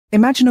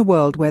Imagine a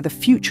world where the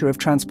future of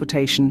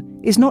transportation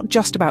is not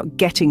just about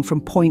getting from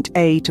point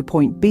A to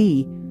point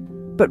B,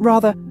 but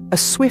rather a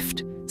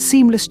swift,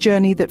 seamless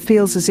journey that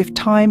feels as if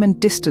time and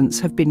distance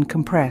have been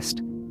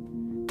compressed.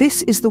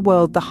 This is the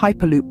world the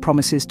Hyperloop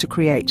promises to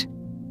create.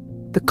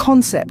 The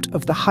concept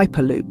of the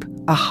Hyperloop,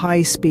 a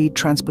high-speed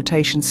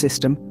transportation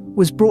system,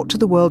 was brought to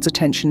the world's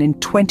attention in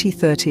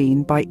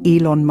 2013 by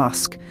Elon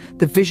Musk,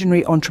 the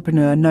visionary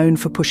entrepreneur known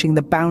for pushing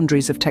the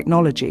boundaries of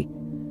technology.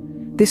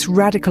 This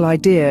radical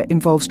idea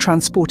involves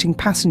transporting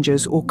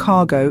passengers or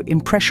cargo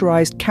in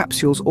pressurized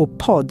capsules or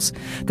pods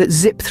that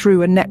zip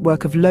through a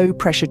network of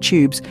low-pressure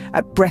tubes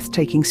at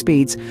breathtaking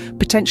speeds,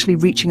 potentially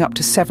reaching up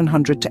to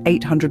 700 to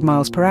 800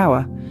 miles per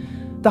hour.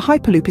 The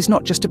Hyperloop is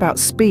not just about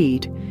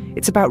speed,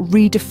 it's about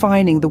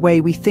redefining the way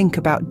we think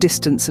about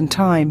distance and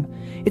time.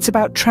 It's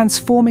about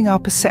transforming our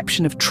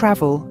perception of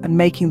travel and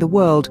making the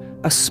world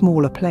a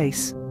smaller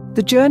place.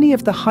 The journey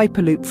of the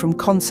Hyperloop from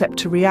concept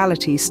to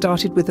reality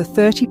started with a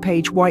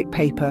 30-page white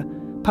paper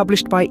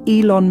published by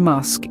Elon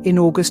Musk in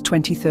August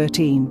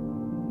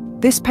 2013.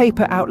 This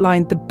paper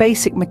outlined the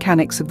basic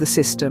mechanics of the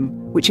system,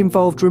 which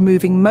involved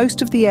removing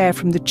most of the air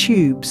from the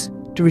tubes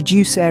to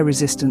reduce air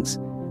resistance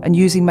and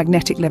using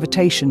magnetic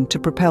levitation to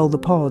propel the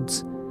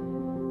pods.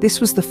 This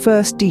was the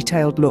first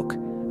detailed look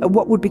at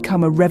what would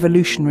become a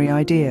revolutionary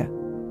idea.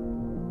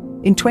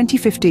 In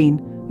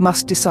 2015,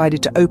 Musk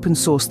decided to open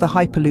source the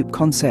Hyperloop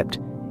concept,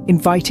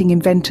 inviting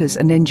inventors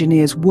and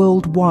engineers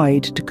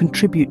worldwide to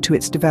contribute to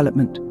its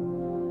development.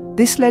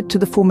 This led to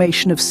the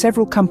formation of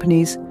several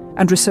companies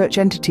and research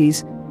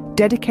entities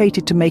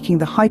dedicated to making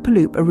the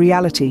Hyperloop a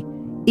reality,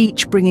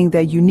 each bringing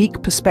their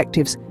unique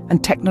perspectives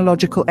and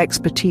technological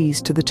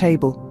expertise to the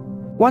table.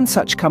 One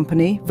such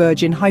company,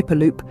 Virgin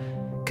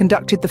Hyperloop,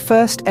 conducted the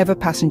first ever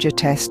passenger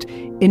test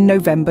in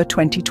November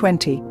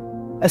 2020,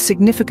 a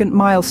significant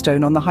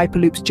milestone on the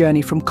Hyperloop's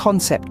journey from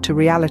concept to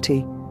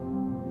reality.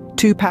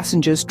 2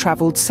 passengers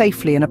traveled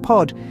safely in a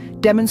pod,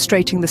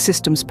 demonstrating the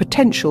system's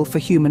potential for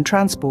human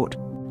transport.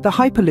 The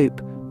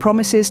Hyperloop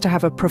promises to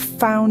have a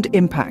profound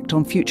impact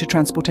on future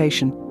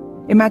transportation.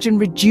 Imagine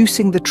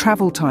reducing the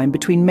travel time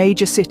between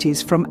major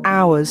cities from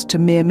hours to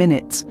mere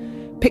minutes.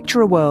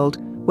 Picture a world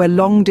where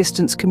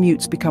long-distance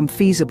commutes become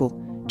feasible,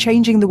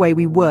 changing the way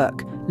we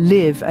work,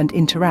 live and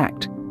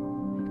interact.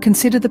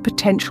 Consider the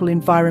potential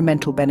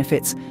environmental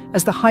benefits,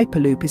 as the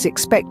Hyperloop is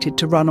expected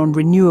to run on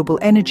renewable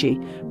energy,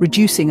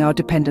 reducing our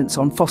dependence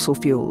on fossil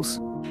fuels.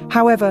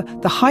 However,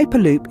 the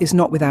Hyperloop is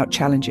not without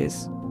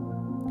challenges.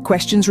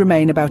 Questions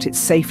remain about its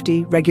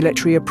safety,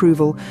 regulatory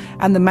approval,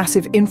 and the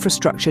massive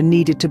infrastructure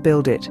needed to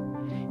build it.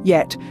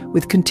 Yet,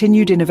 with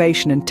continued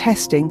innovation and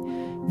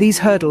testing, these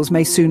hurdles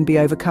may soon be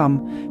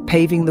overcome,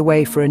 paving the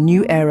way for a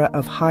new era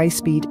of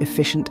high-speed,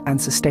 efficient, and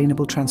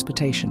sustainable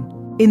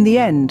transportation. In the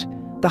end,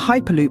 the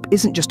Hyperloop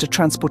isn't just a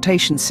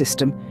transportation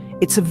system,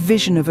 it's a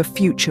vision of a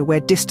future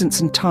where distance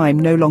and time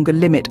no longer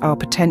limit our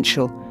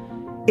potential.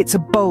 It's a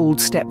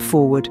bold step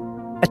forward,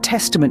 a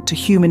testament to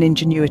human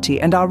ingenuity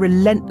and our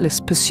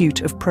relentless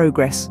pursuit of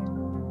progress.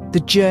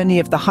 The journey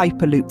of the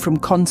Hyperloop from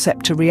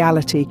concept to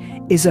reality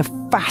is a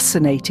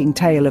fascinating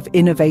tale of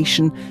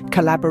innovation,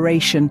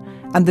 collaboration,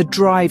 and the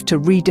drive to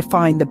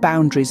redefine the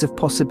boundaries of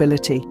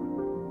possibility.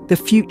 The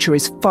future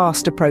is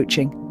fast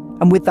approaching,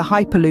 and with the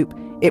Hyperloop,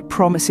 it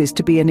promises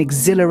to be an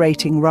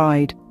exhilarating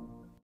ride,